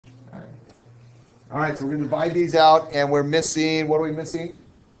All right, so we're going to divide these out, and we're missing, what are we missing?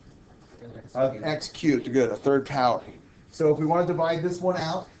 X cubed, good, a third power. So if we want to divide this one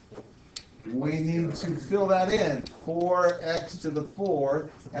out, we need to fill that in, 4x to the 4th.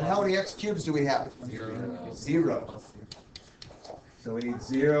 And how many x cubes do we have? 0. So we need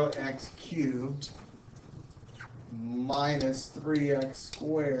 0x cubed minus 3x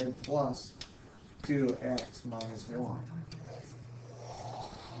squared plus 2x minus 1.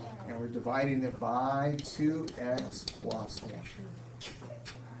 And we're dividing it by 2x plus 1.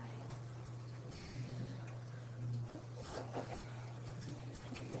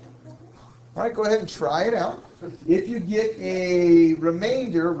 All right, go ahead and try it out. If you get a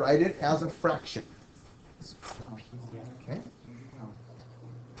remainder, write it as a fraction. Okay.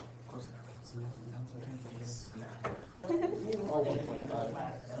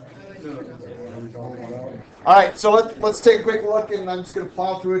 All right, so let's take a quick look, and I'm just going to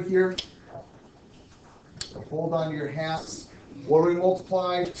plow through it here. So hold on to your hats. What do we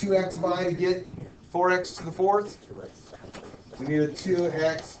multiply 2x by to get 4x to the 4th? We need a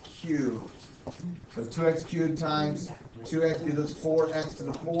 2x cubed. So 2x cubed times 2x gives us 4x to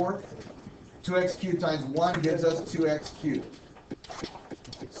the 4th. 2x cubed times 1 gives us 2x cubed.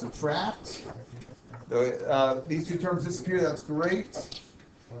 Subtract. These two terms disappear. That's great.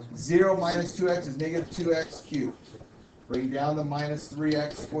 0 minus 2x is negative 2x cubed. Bring down the minus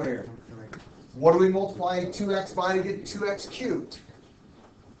 3x squared. What are we multiplying 2x by to get 2x cubed?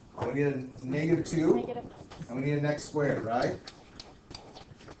 We need a negative 2, and we need an x squared, right?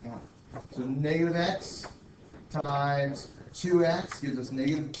 So negative x times 2x gives us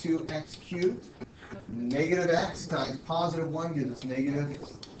negative 2x cubed. Negative x times positive 1 gives us negative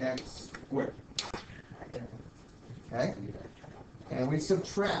x squared. Okay? And we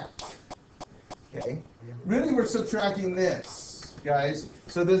subtract. Okay? Really, we're subtracting this, guys.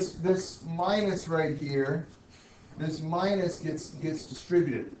 So this minus right here, this minus gets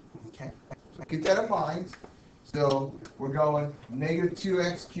distributed. Okay? So keep that in mind. So we're going negative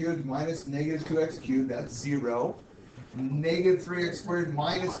 2x cubed minus negative 2x cubed, that's 0. Negative 3x squared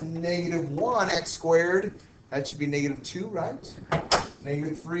minus negative 1x squared, that should be negative 2, right?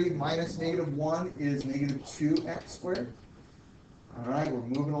 Negative 3 minus negative 1 is negative 2x squared. All right, we're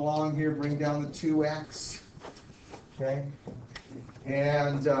moving along here, bring down the 2x. Okay?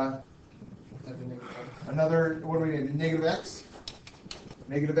 And another, what do we need? Negative x.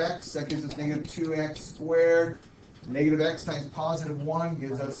 Negative x, that gives us negative 2x squared. Negative x times positive 1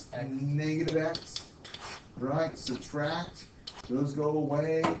 gives us a negative x. Right, subtract. Those go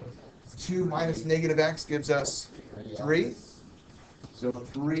away. 2 minus negative x gives us 3. So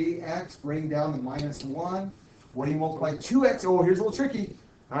 3x, bring down the minus 1. What do you multiply 2x? Oh, here's a little tricky.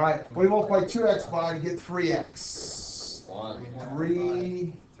 All right, what do you multiply 2x by to get 3x?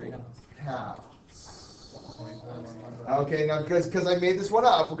 3 halves. Okay, now because I made this one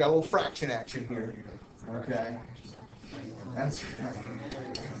up, we've got a little fraction action here. Okay. That's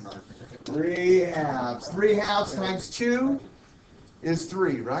 3 halves. 3 halves times 2 is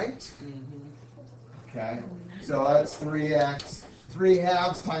 3, right? Okay. So that's 3x. 3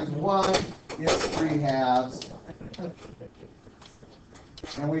 halves times 1 is 3 halves.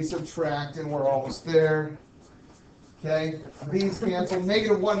 And we subtract, and we're almost there. Okay. These cancel.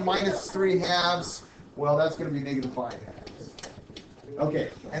 Negative 1 minus 3 halves. Well, that's going to be negative 5 halves. Okay,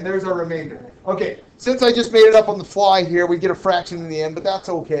 and there's our remainder. Okay, since I just made it up on the fly here, we get a fraction in the end, but that's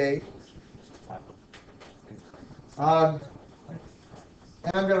okay. And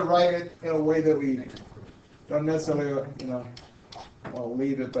I'm going to write it in a way that we don't necessarily, I'll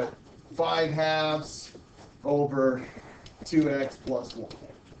leave it, but 5 halves over 2x plus 1.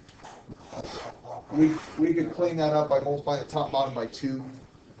 We could clean that up by multiplying the top bottom by 2,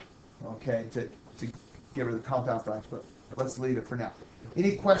 okay, to get rid of the compound fraction, but let's leave it for now.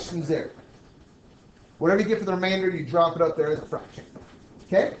 Any questions there? Whatever you get for the remainder, you drop it up there as a fraction.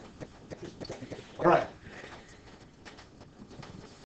 Okay? All right.